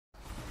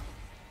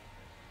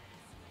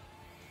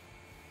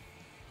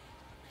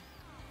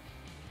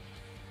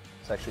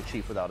actually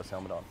cheap without his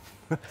helmet on.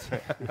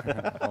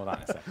 Hold on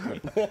a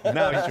second.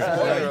 Now he's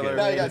trying.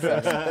 No, you got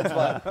sense. It's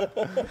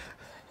fine.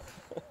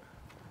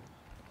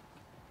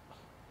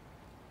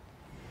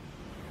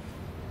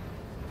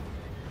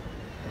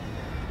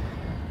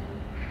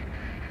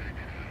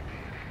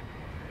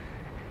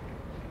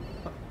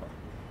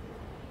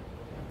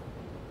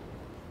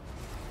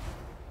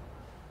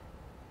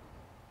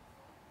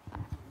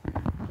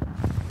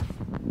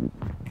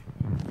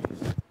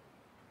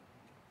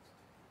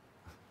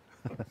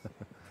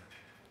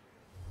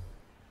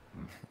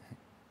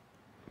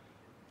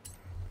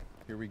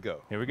 Here we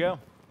go. Here we go.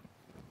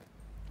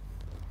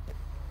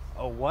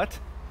 Oh, what?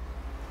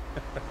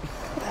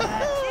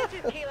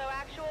 Kilo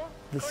actual.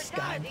 The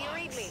Cortana, do you skybox.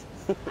 read me?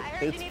 I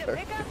heard It's you need a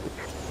perfect. pickup.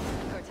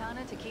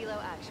 Cortana to Kilo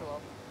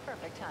actual.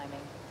 Perfect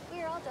timing.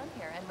 We are all done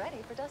here and ready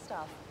for dust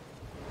off.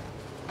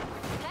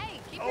 Hey,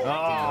 keep your head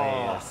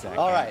down. Wait a second.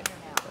 All right.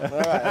 All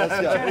right,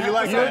 let's go. You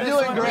like You're that?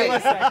 doing great.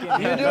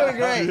 You're doing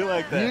great. You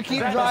like that. You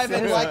keep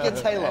driving like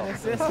it's Halo. I'll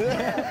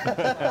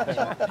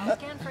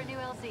scan for a new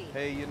LZ.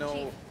 Hey, you know,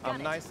 Chief, I'm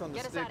gun it. nice on the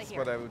Get us outta sticks,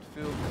 here. but I would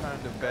feel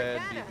kind of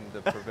bad beating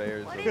the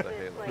purveyors What of is the this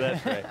Halo.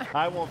 place? That's right.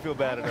 I won't feel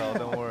bad at all.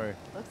 Don't worry.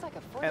 Looks like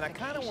a And I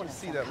kind of fortification want to of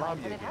see some that kind,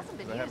 lobby but it again, hasn't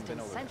been 'cause I haven't used in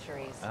been over there.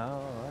 centuries. Oh,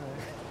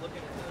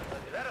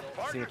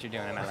 all See what you're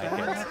doing, and I like it.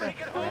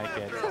 I like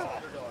it.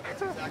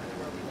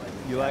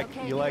 right.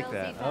 Okay, You new like LZ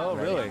that? found. Oh,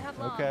 We really? don't have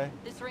long. Okay.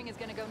 This ring is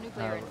going to go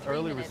nuclear in 3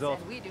 Early minutes, result.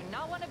 and we do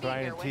not want to be Brian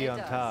here and when T it on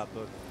does. top.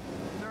 But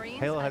Marines,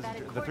 Halo I've hasn't-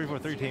 added the 343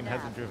 coordinates to team your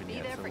hasn't nav. driven Be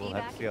yet, there so for we'll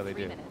have to evac see how in they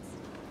 3 do. minutes.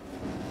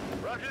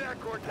 Roger that,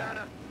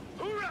 Cortana.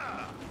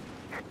 Hoorah!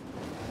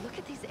 Look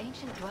at these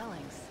ancient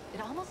dwellings. It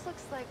almost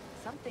looks like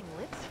something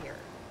lives here.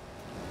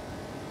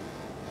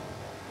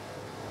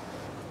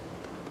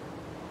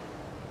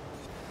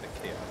 The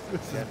chaos.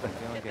 Yes, I'm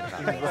feeling Just good go about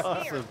straight this.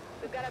 up here.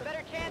 We've got a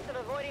better chance of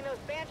avoiding those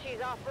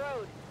banshees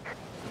off-road.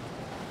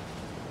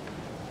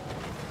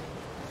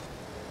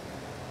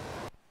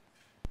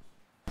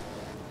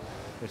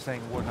 They're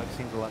saying Warthog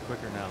seems a lot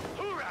quicker now.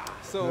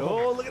 So,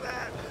 Oh, look at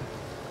that!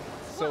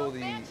 so Whoa, the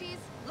banshees,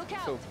 look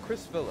out! so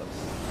Chris Phillips,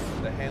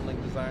 the handling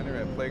designer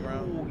at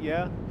Playground, Oh,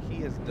 yeah. he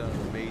has done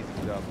an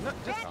amazing job.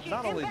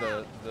 Not only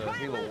the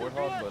Halo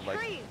Warthog, but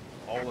like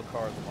all the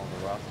cars on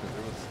the roster.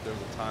 There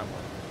was a time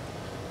when,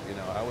 you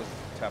know, I was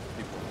tapping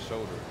people on the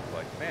shoulder,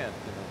 like, man,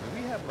 you know, do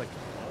we have like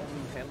all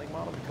new handling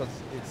model, because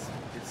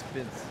it's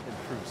been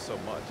improved so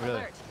much. Really?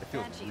 Alert. It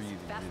feels Banshees, really,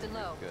 fast really, and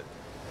low. really good.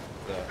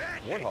 The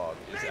Warthog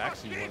is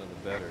actually one of the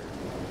better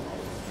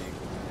vehicles in the game.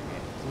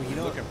 Well, If you you're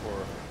know- looking for,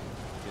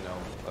 you know,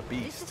 a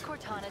beast, This is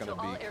Cortana it's to going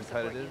to all be air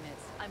support competitive.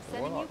 units. I'm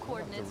sending you Warthog's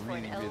coordinates a for an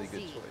really, really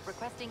good LZ. choice.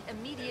 Requesting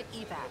immediate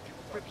evac.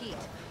 Repeat,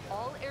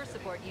 all air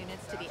support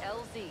units to the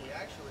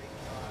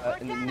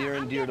LZ. Near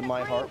and dear to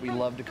my heart, we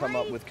love to come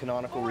up with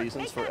canonical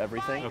reasons for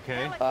everything.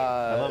 Okay.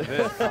 I love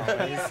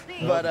this.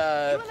 But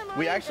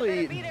we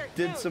actually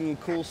did some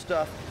cool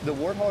stuff. The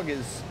Warthog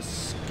is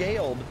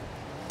scaled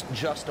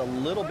just a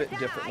little bit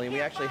differently.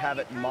 We actually have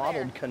it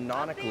modeled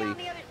canonically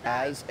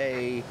as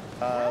a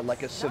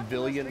like a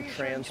civilian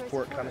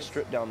transport kind of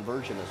stripped down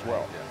version as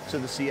well. So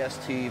the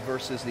CST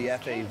versus the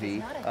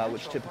FAV,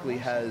 which typically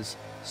has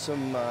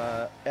some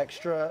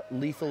extra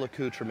lethal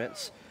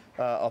accoutrements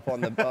up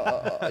on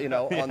the you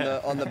know,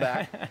 on the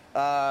back.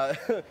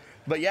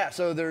 But yeah,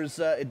 so there's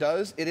it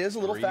is a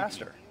little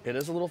faster. It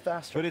is a little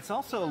faster. But it's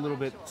also a little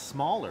bit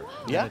smaller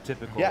Yeah, than a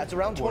typical yeah, it's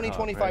around Warthog,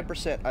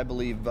 20-25%, I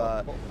believe,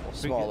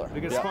 smaller.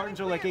 Because Yeah. Spartans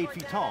are like 8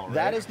 feet tall, right?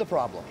 That is the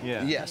problem.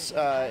 Yeah. Yes,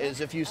 is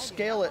if you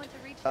scale it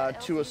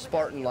to a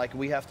Spartan like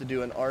we have to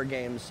do in our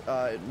games,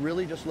 it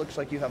really just looks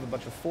like you have a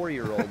bunch of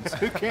 4-year-olds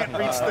Who can't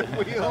reach the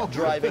wheel.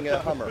 driving a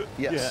Hummer.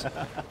 Yes.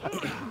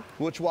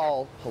 Which,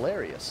 while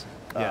hilarious,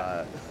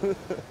 Yeah.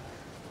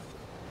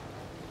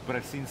 But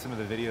I've seen some of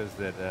the videos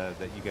that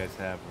that you guys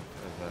have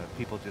of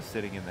people just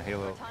sitting in the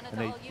Halo, and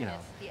they, you know,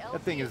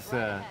 that thing is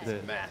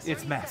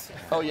it's massive.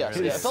 oh yes,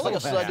 It yeah. is It felt like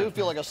so I do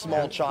feel like a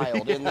small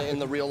child in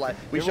the real life.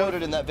 We showed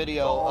it in that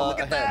video. Oh, look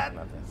at ahead.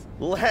 that.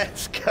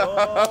 Let's go.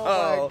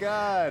 Oh my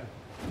God,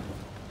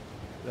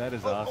 that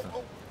is awesome.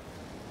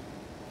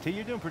 T,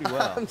 you're doing pretty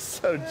well. I'm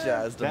so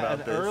jazzed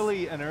about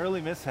this. An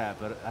early mishap,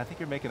 but I think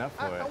you're making up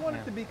for it. I want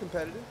it to be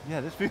competitive. Yeah,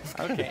 this feels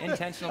good. Okay,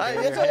 intentional.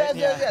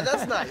 Yeah,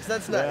 that's nice.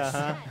 That's nice.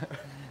 Yeah,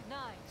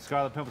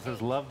 Scarlet Pimple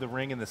says, "Love the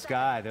ring in the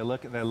sky." They're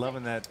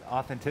loving that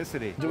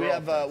authenticity. Do we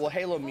have will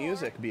Halo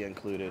music be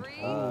included?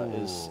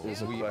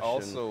 Is a We question.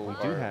 also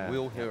do have.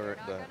 will hear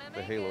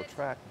the Halo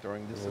track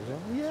during this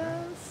event.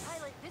 Yes.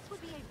 Pilot, this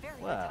would be a very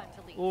good Wow. time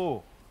to leave.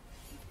 Oh,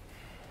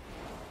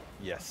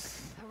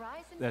 Yes.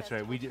 Horizon that's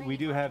right. Festival We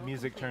do training have module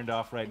music complete. turned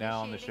off right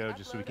now on the show, Initiating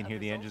just so we upload can of hear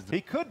the results. engines.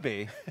 He could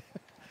be.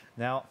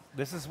 Now,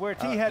 this is where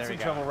T had there some we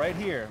go. trouble right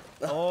here.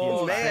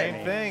 Oh, man.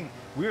 same thing.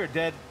 We were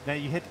dead. Now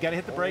you got to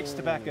hit the brakes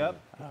to back up.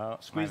 Oh,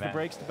 Squeeze my the bad.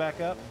 brakes to back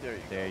up. There you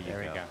go. There you There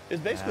we go. go.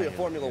 It's basically Now a you're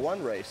Formula good.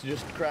 One race. You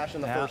just crash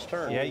in the Now- first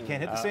turn. Yeah, you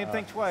can't hit the same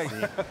thing twice.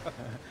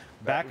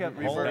 Back up.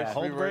 Hold reverse,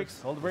 the reverse.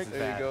 brakes. Hold the brakes.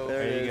 There you go.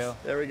 There it you is. go.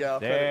 There we go.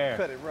 There.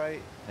 Cut it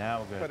right.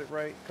 Now we're good. Cut it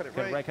right. Cut it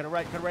Cut it right. right. Cut it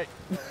right. Cut it right.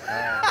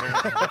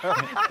 All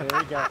right, there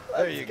we go.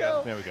 There you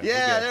go. There we go.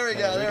 Yeah, We're there we good.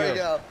 go. There we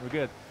go. We're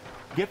good.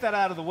 Get that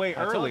out of the way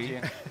I told early,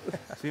 you.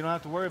 so you don't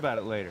have to worry about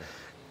it later.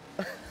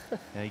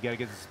 Yeah, you got to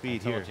get the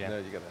speed here. told you. No,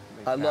 you gotta.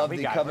 I love we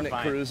the got it. Covenant We're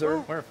fine. Cruiser.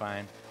 We're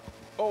fine.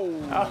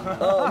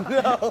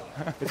 Oh.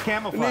 It's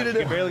camouflage. We You need,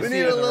 can barely we see need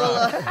it a in the little,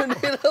 rock. we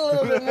need a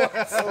little bit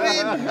more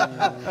speed.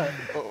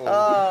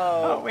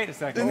 Oh, wait a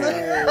second.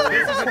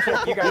 This is a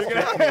trick you guys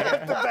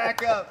have to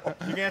back up. You're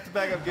going to have to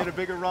back up, get a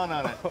bigger run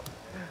on it.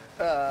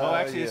 Well,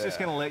 actually, it's just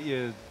yeah. going to let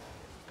you,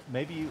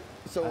 maybe you,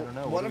 So I don't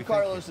know. one of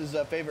Carlos's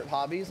favorite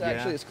hobbies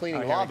actually is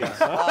cleaning Oh, here we lobbies.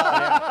 go.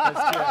 Yeah,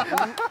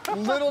 that's true.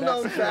 Little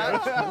known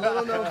fact.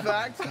 Little known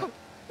fact.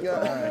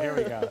 Here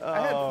we go. I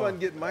had fun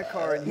getting my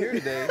car in here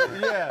today.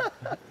 Yeah.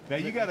 Now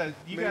you gotta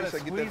Maybe I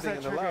should get squeeze that thing that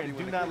in the trigger lobby and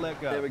when do I not get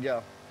let go. There we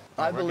go.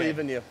 I we're believe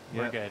good. in you.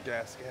 We're Yeah. good.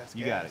 Gas.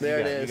 You got it. There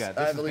you it got it. is. You got it.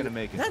 I This is believe gonna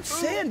make it. That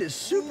sand is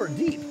super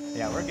deep.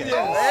 Yeah, we're good.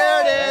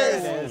 There it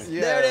is. There it is.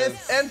 There it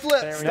is. And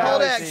flip. There we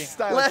Hold go. X.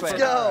 Style Let's play.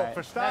 go. All right.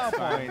 For style That's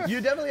fine. points,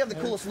 You definitely have the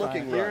coolest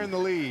looking you're run. in the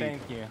lead.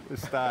 Thank you. The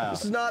style.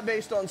 This is not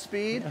based on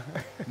speed.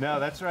 No,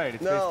 that's right.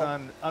 It's No. based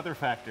on other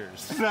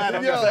factors. I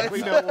don't No, know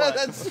exactly know what.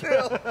 that's true.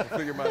 We'll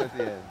figure them out at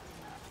the end.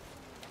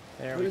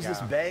 There we Who's go. this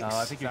Banks? Oh,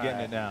 I think you're It's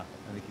getting it now.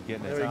 I think you're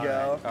getting There it. we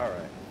go. All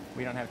right.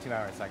 We don't have 2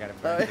 hours, so I got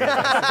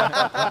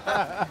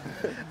to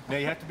Now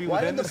you have to be Why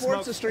within did the smoke.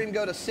 Forza stream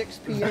go to 6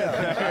 p.m.?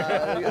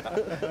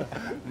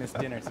 miss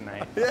dinner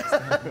tonight.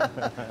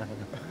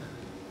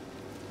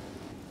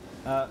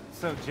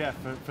 So Jeff,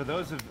 for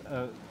those of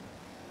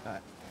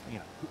you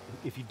know,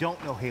 if you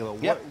don't know Halo,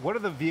 Yep. what are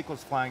the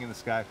vehicles flying in the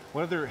sky?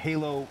 What other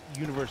Halo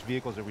universe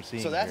vehicles are we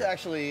seeing? So that's here?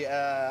 actually,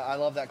 I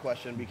love that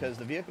question because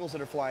the vehicles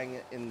that are flying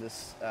in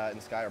this in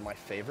the sky are my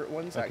favorite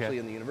ones Okay. actually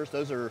in the universe.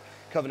 Those are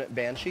Covenant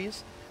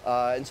Banshees,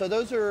 and so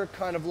those are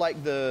kind of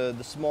like the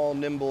small,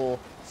 nimble,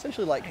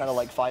 essentially like kind of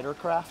like fighter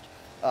craft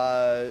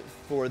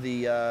for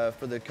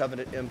the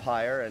Covenant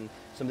Empire and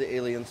some of the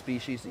alien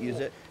species that use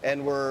it.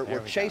 And we're we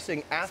go. chasing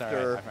It's all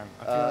after right.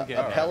 I'm feeling a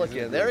good.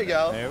 Pelican. There we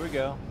go. There we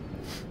go.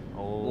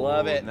 Oh,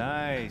 Love it.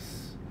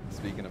 Nice.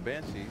 Speaking of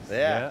Banshees.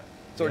 Yeah.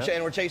 So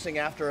Yeah. we're chasing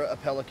after a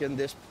Pelican.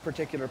 This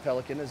particular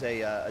Pelican is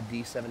a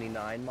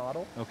D79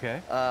 model.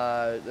 Okay.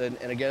 And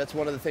again, it's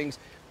one of the things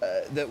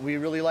that we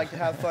really like to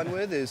have fun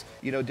with is,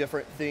 you know,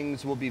 different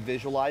things will be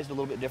visualized a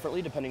little bit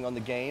differently depending on the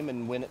game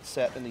and when it's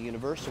set in the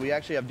universe. So we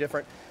actually have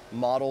different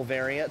model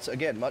variants.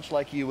 Again, much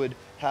like you would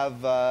have,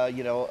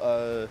 you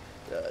know,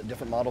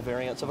 different model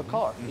variants of a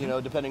car, you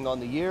know, depending on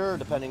the year,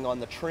 depending on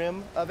the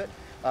trim of it.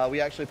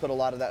 We actually put a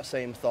lot of that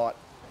same thought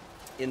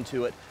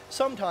into it.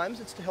 Sometimes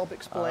it's to help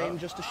explain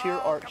just a sheer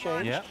art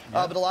change, Yeah,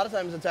 but a lot of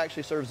times it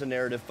actually serves a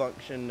narrative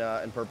function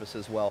and purpose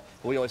as well.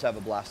 But we always have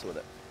a blast with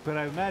it. But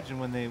I imagine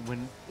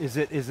when is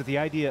it the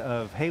idea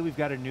of, hey, we've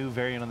got a new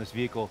variant on this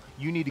vehicle,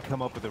 you need to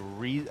come up with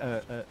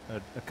a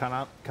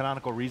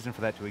canonical reason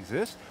for that to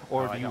exist,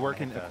 or Oh, do I you don't work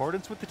think in it does.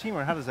 accordance with the team,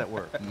 or how does that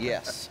work?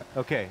 Yes.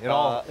 Okay,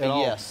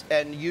 Yes,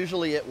 and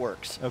usually it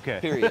works. Okay.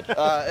 Period.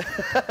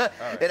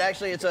 It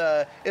actually,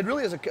 it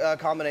really is a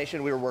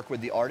combination. We work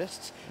with the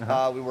artists.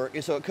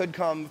 So it could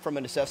come from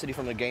a necessity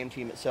from the game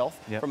team itself.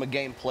 Yep. From a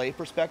gameplay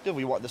perspective,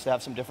 we want this to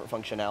have some different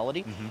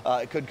functionality.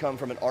 It could come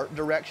from an art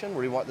direction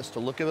where we want this to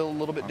look a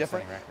little bit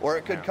different, or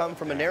it could come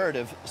from a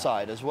narrative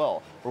side as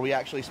well, where we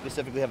actually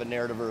specifically have a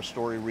narrative or a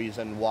story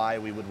reason why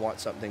we would want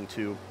something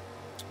to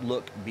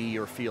look, be,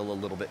 or feel a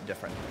little bit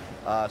different.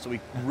 So we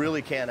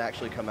really can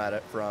actually come at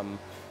it from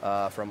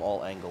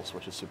all angles,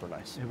 which is super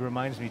nice. It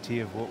reminds me, T,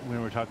 of when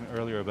we were talking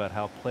earlier about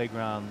how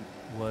Playground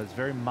was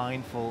very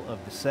mindful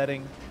of the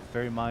setting,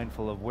 very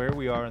mindful of where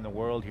we are in the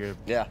world here.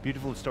 Yeah.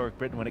 Beautiful historic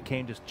Britain when it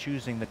came to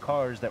choosing the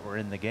cars that were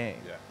in the game.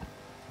 Yeah.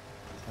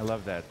 I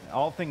love that.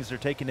 All things are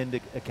taken into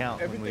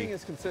account. Everything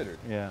is considered.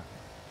 Yeah.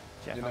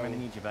 Jeff, You I'm know- going to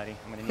need you, buddy.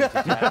 I'm going to need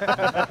you,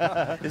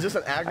 Jeff. Is this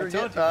an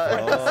aggregate?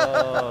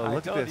 Oh,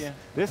 look told at this. you.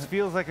 This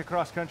feels like a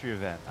cross-country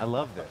event. I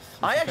love this.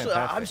 I This is actually,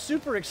 I'm fantastic.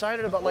 super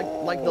excited about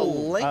like the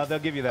length they'll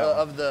give you that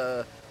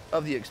one.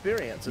 of the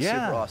experience. It's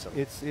yeah, super awesome.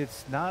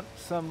 It's not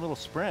some little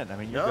sprint. I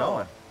mean, you're No.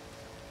 going.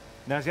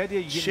 Now, is the idea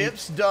you get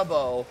Chips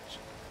Dubbo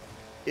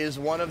is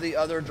one of the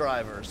other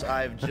drivers.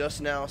 I've just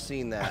now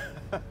seen that.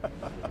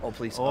 Oh,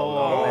 please.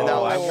 Oh, man, that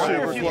was I wonder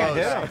super if you can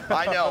hit close. him.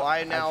 I know.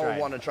 I now tried.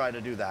 want to try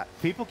to do that.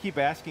 people keep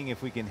asking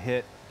if we can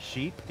hit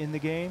sheep in the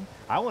game.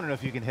 I want to know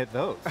if you can hit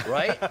those.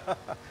 Right?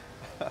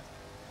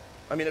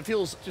 I mean, it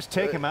feels Just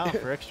take them out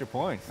for extra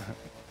points.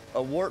 a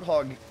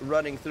warthog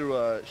running through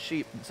a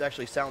sheep. This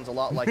actually sounds a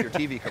lot like your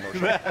TV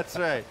commercial. That's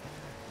right.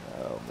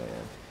 Oh man.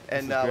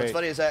 And This is what's great.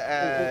 funny is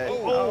that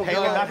Well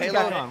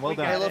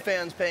done. Halo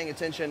fans paying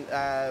attention,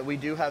 we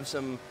do have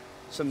some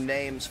some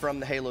names from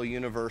the Halo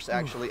universe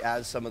actually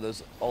as some of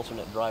those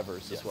alternate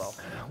drivers as well.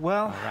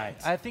 Well, right.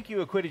 I think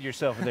you acquitted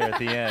yourself there at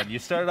the end. You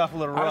started off a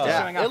little I was rough.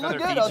 just showing off It looked other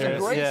good. That was a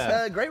features. great,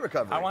 Yeah. great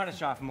recovery. I wanted to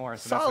show off more,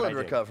 so Solid that's what I did.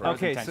 recovery. That was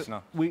Okay, so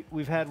intentional.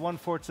 we've had one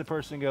Forza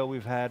person go.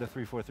 We've had a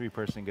 343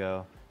 person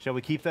go. Shall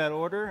we keep that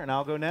order and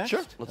I'll go next?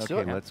 Sure, let's do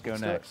it. Okay, let's go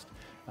Let's do it. next.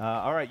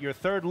 All right, your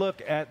third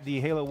look at the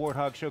Halo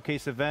Warthog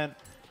Showcase event.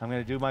 I'm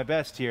going to do my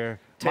best here.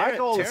 My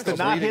goal is to Terrence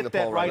not leading hit the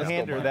that poll right. Let's go,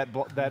 right-hander,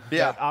 Brian.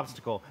 that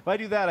obstacle. If I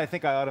do that, I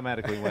think I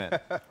automatically win.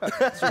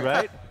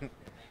 Right?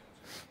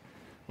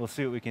 We'll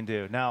see what we can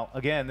do. Now,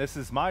 again, this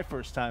is my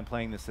first time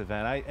playing this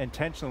event. I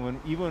intentionally,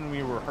 even when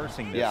we were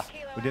rehearsing this,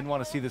 we didn't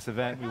want to see this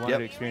event. We wanted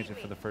to experience it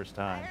for the first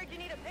time.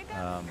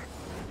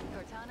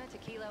 Cortana to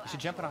Kilo You should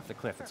jump it off the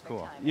cliff. It's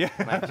cool. Yeah.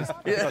 Like, just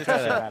show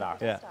that off.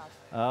 Yeah.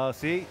 Oh,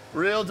 see?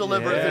 Real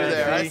deliberate Yeah, through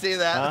there. I see? see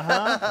that.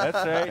 Uh-huh.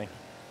 That's right. Thank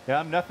Yeah,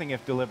 I'm nothing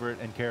if deliberate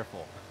and careful.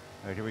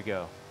 All right, here we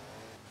go.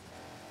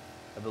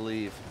 I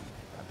believe.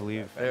 I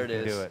believe There we it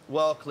can is. do it.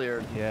 Well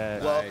cleared.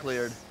 Yeah. Well Nice.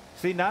 cleared.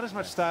 See, not as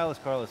much style as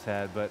Carlos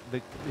had, but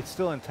it's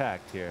still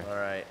intact here. All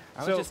right. I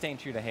was So- just staying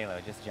true to Halo,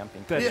 just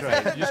jumping. That's Yeah,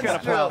 right. You just got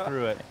that's to plow true.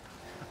 through it.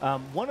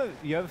 One of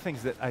the other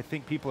things that I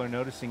think people are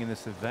noticing in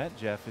this event,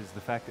 Jeff, is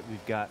the fact that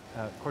we've got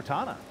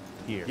Cortana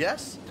here.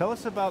 Yes. Tell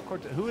us about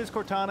who is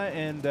Cortana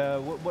and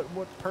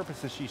what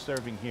purpose is she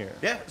serving here?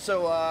 Yeah,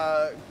 so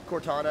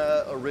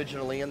Cortana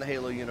originally in the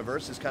Halo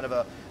universe is kind of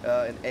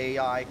an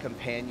AI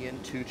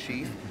companion to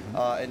Chief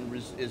and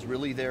is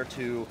really there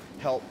to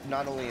help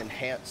not only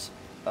enhance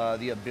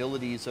the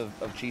abilities of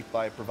Chief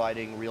by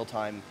providing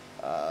real-time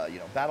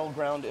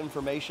battleground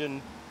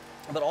information,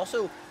 but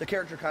also the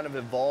character kind of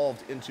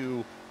evolved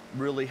into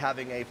really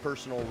having a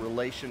personal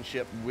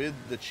relationship with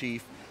the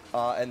Chief,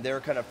 and their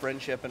kind of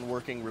friendship and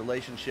working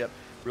relationship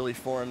really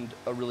formed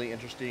a really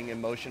interesting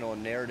emotional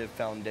and narrative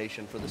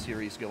foundation for the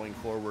series going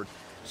forward.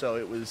 So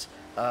it was,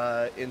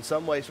 in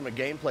some ways, from a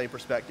gameplay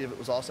perspective, it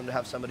was awesome to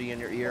have somebody in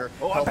your ear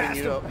helping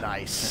you know,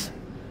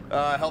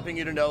 helping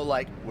you to know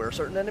like where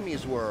certain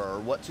enemies were, or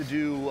what to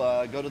do,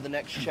 go to the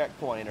next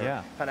checkpoint,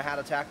 or kind of how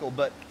to tackle.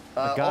 But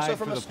also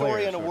from a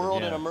story and a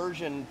world and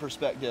immersion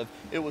perspective,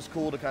 it was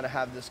cool to kind of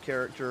have this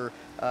character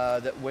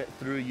that went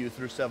through you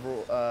through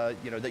several,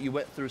 that you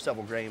went through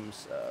several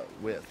games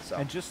with. So.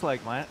 And just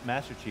like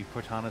Master Chief,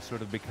 Cortana's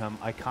sort of become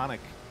an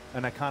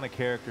iconic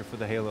character for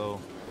the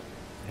Halo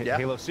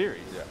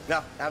series.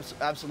 Yeah,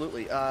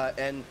 absolutely,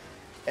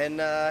 and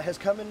has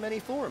come in many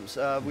forms.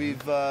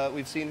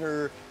 We've seen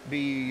her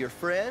be your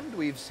friend.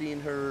 We've seen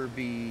her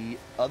be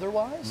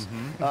otherwise,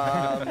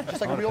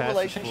 just like a real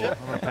relationship.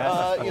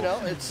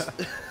 It's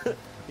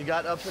you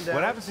got ups and downs.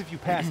 What happens if you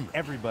pass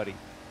everybody?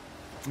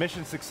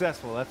 Mission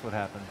successful. That's what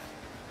happens.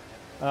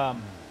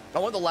 I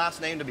want the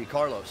last name to be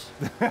Carlos.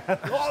 The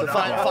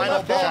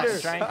final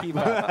boss. Try and keep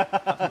up.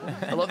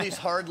 I love these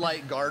hard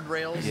light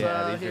guardrails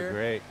Yeah, these here. are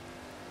great.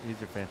 These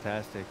are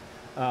fantastic.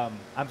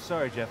 I'm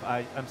sorry, Jeff.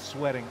 I'm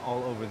sweating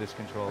all over this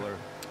controller.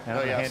 And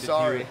I'm gonna hand it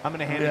to you. I'm going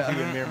to hand it to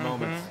you in mere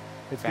moments.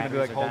 It's going to be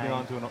like Batteries are holding dying.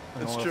 on to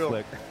an It's oil true.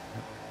 slick.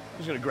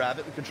 He's gonna grab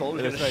it. The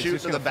controller's That's gonna right, shoot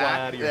it's to just the gonna fly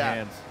back. out of your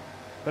hands.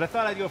 But I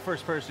thought I'd go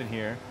first person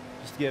here,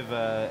 just to give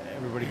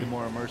everybody the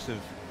more immersive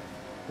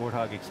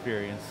Warthog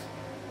experience.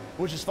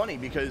 Which is funny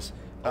because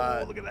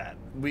Look at that.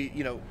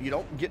 you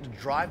don't get to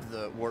drive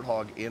the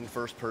Warthog in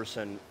first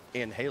person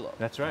in Halo.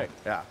 That's right.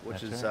 Yeah,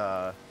 which That's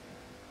is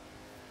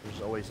which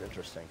is always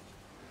interesting.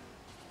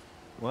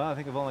 Well, I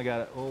think I've only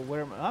got. Oh,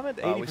 where am I? I'm at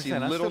 80%. We see I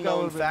little still got a known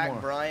little bit fact: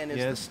 more. Brian is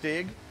Yes. the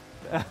Stig.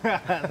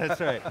 That's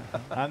right.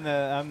 I'm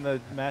the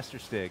Master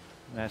Stig.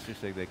 Master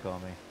Stig, they call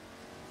me.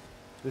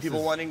 This People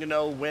is- wanting to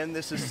know when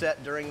this is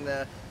set during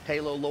the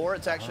Halo lore.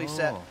 It's actually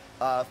set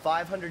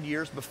 500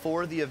 years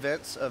before the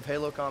events of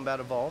Halo Combat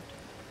Evolved.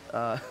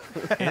 Are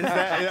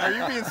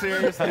you being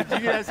serious? Did you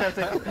guys have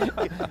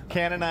to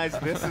canonize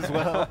this as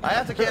well? I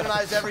have to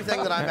canonize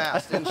everything that I'm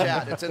asked in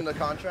chat. It's in the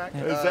contract.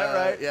 Is that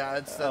right? Yeah,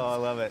 it's Oh, I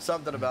love it.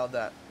 something about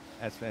that.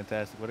 That's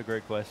fantastic. What a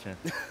great question.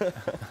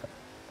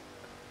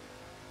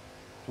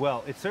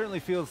 Well, it certainly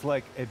feels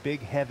like a big,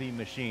 heavy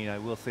machine. I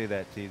will say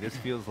that to you. This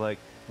feels like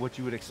what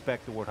you would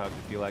expect the Warthog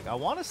to feel like. I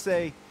want to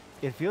say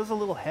it feels a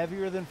little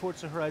heavier than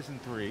Forza Horizon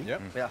 3.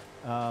 Yep.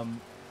 Yeah.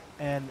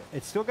 And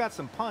it's still got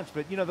some punch,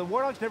 but the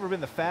Warthog's never been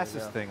the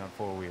fastest thing on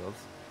four wheels,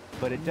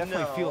 but it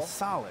definitely feels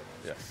solid.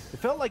 Yes. It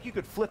felt like you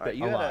could flip All right, it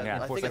you a had lot. I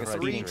think Forza a Horizon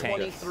 3.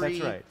 323.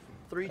 That's right.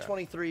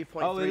 323.333.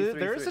 Oh,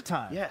 there is a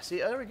time. Yeah, see,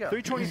 there we go.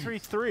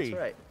 323.3. That's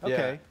right.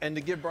 Okay. Yeah. And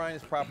to give Brian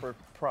his proper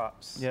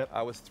props, Yep.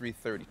 I was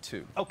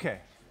 332. Okay.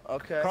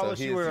 Okay. Carlos,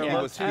 So you were he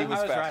a was, lot he too. was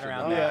I was right faster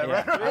around than there. me.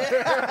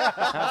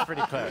 That was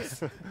pretty close.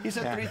 He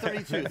said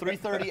 332,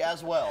 330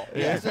 as well.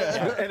 Yes.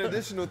 An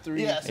additional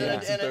 3. Yes, and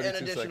an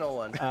 32 additional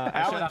one.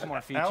 I showed off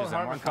more features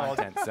and more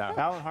content, so.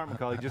 Alan Hartman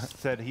called. He just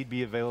said he'd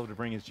be available to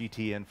bring his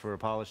GT in for a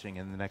polishing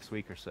in the next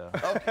week or so.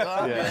 Okay,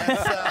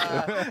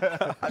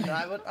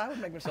 I would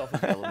make myself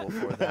available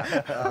for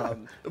that.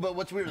 But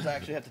what's weird is I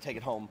actually have to take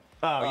it home.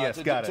 Oh, yes,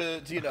 got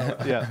it.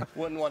 it.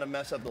 Wouldn't want to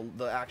mess up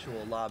the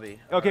actual lobby.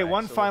 Okay, All right,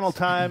 one so final let's-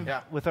 time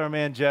Yeah. with our our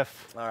man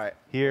Jeff All right.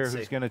 here, let's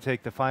who's see. going to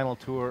take the final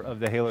tour of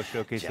the Halo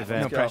Showcase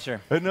event. No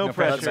pressure. No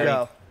pressure. Let's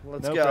go.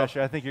 Let's no go.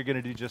 pressure. I think you're going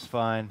to do just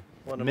fine.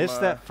 Let 'em, Miss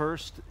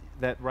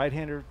that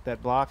right-hander,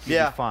 that block, you'll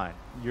Yeah. be fine.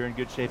 You're in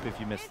good shape if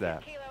you miss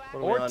that. What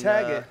are we Or on,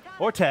 tag it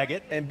Or tag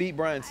it. and beat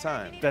Brian's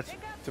time That's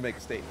to make a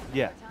statement.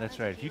 yeah, that's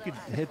right. If you could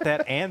hit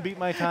that and beat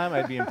my time,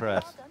 I'd be We're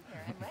impressed. all done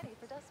here and ready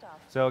for dust off.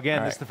 So again,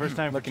 All this is the right. first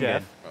time for Looking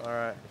Jeff. All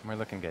right. We're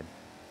looking good.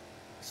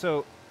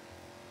 So,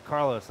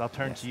 Carlos, I'll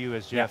turn Yes. to you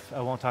as Yeah. Jeff.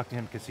 I won't talk to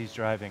him because he's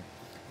driving.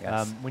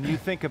 Yes. When you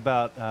think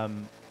about,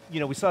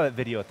 we saw that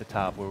video at the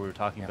top where we were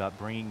talking Yeah. about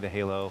bringing the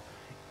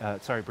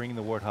bringing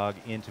the Warthog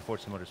into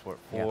Forza Motorsport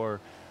 4.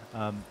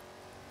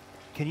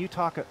 Can you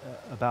talk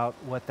about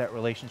what that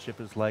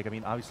relationship is like? I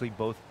mean, obviously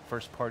both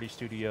first-party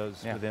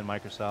studios Yeah. within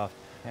Microsoft.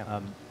 Yeah.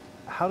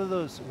 How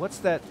do what's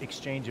that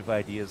exchange of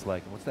ideas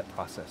like? What's that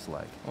process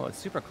like? Well, it's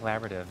super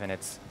collaborative,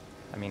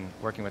 and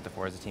working with the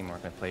Forza team,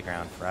 working with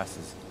Playground for us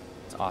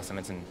it's awesome.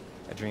 It's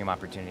a dream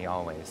opportunity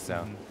always.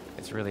 So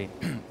it's really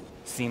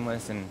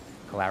seamless and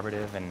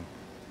collaborative, and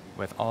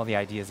with all the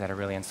ideas that are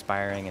really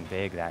inspiring and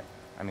big.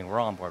 We're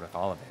all on board with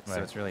all of it. Right.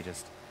 So it's really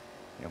just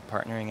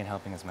partnering and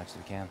helping as much as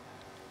we can.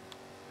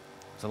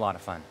 It's a lot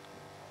of fun.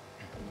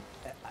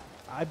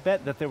 I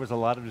bet that there was a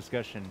lot of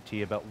discussion,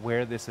 T, about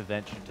where this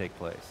event should take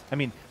place. I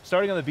mean,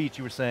 starting on the beach,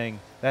 you were saying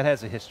that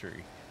has a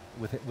history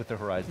with the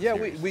Horizon Yeah,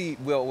 series. we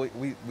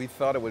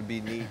thought it would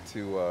be neat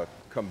to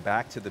come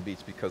back to the beach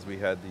because we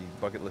had the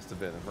bucket list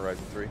event in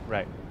Horizon 3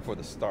 Right. for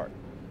the start.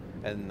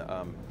 And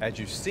as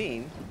you've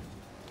seen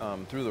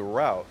through the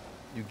route,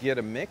 you get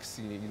a mix.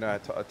 I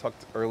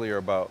talked earlier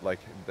about like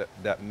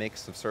that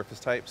mix of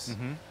surface types.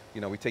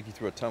 We take you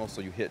through a tunnel,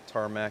 so you hit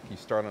tarmac, you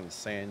start on the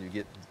sand, you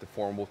get the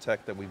formable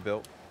tech that we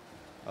built.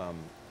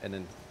 And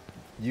then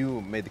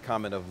you made the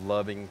comment of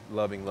loving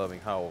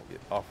how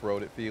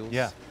off-road it feels.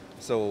 Yeah.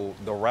 So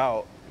the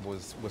route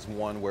was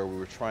one where we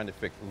were trying to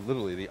pick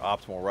literally the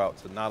optimal route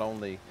to not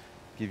only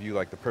give you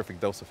like the perfect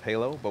dose of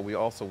Halo, but we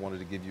also wanted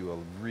to give you a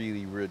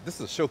really, this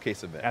is a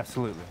showcase event.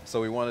 Absolutely. So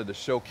we wanted to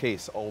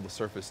showcase all the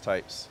surface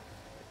types,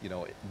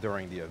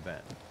 during the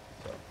event.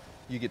 So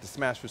you get to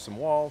smash through some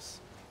walls.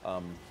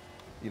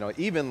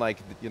 Even like,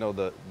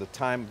 the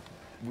time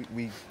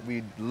we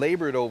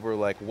labored over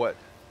like what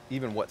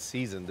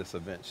season this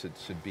event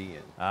should be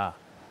in.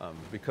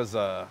 Because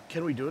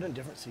Can we do it in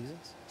different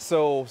seasons?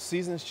 so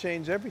seasons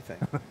change everything.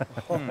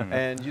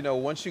 And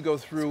once you go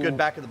through Good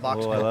back of the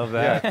box. Oh, I love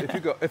that.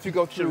 yeah, if you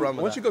go through run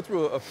with once that. you go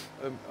through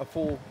a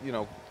full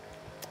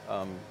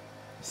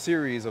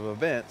series of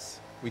events,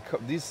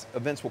 these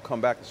events will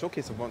come back. The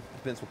showcase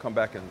events will come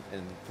back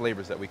in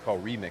flavors that we call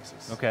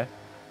remixes. Okay.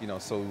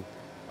 So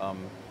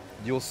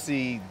you'll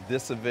see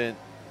this event.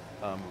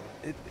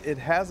 It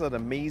has an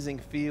amazing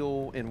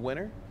feel in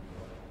winter,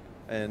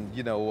 and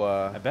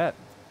I bet.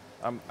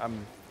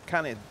 I'm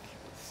kind of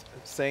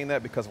saying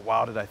that because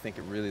wow, did I think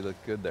it really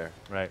looked good there.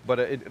 Right. But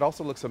it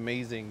also looks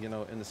amazing,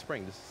 in the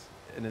spring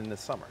and in the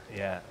summer.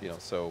 Yeah.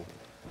 So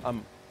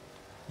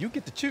you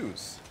get to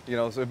choose.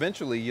 So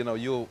eventually,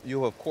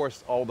 you'll of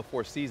course all the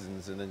 4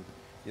 seasons, and then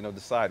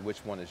decide which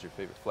one is your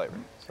favorite flavor.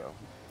 So.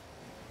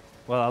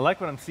 Well, I like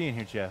what I'm seeing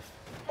here, Jeff.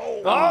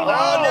 Oh,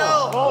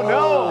 no! Oh,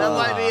 no! That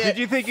might be it. Did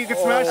you think you could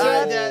smash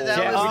That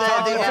that?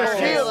 was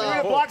the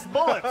It blocks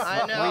bullets.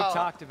 I know. We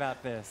talked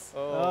about this.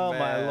 Oh, my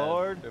man.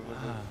 Lord. It was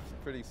a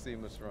pretty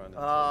seamless run.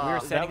 We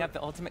were setting up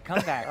the ultimate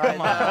comeback. I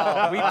Come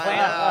on. We know.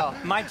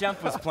 planned. My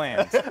jump was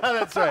planned.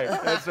 That's right.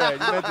 That's right.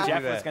 You meant to do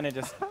Jeff that. was going to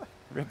just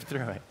rip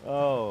through it.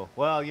 Oh,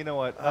 well, you know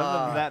what?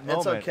 Other than that moment,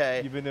 it's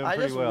okay. you've been doing I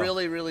pretty just well.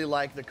 really, really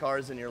like the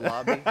cars in your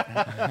lobby.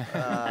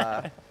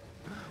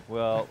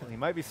 Well, you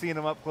might be seeing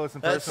them up close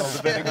and That's- personal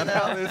depending on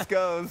how this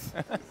goes.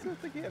 I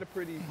think he had a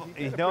pretty.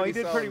 He did solid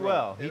pretty run.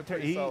 well. He had a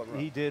pretty solid run.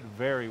 He did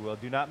very well.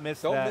 Do not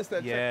miss Don't that. miss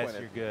that yes,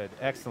 checkpoint. you're good.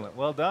 Excellent.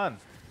 Well done.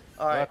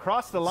 All right.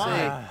 Across the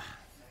line. See.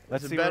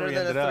 Let's Is see it where better we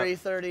than ended a up.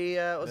 330?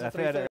 Was I it think I had 330?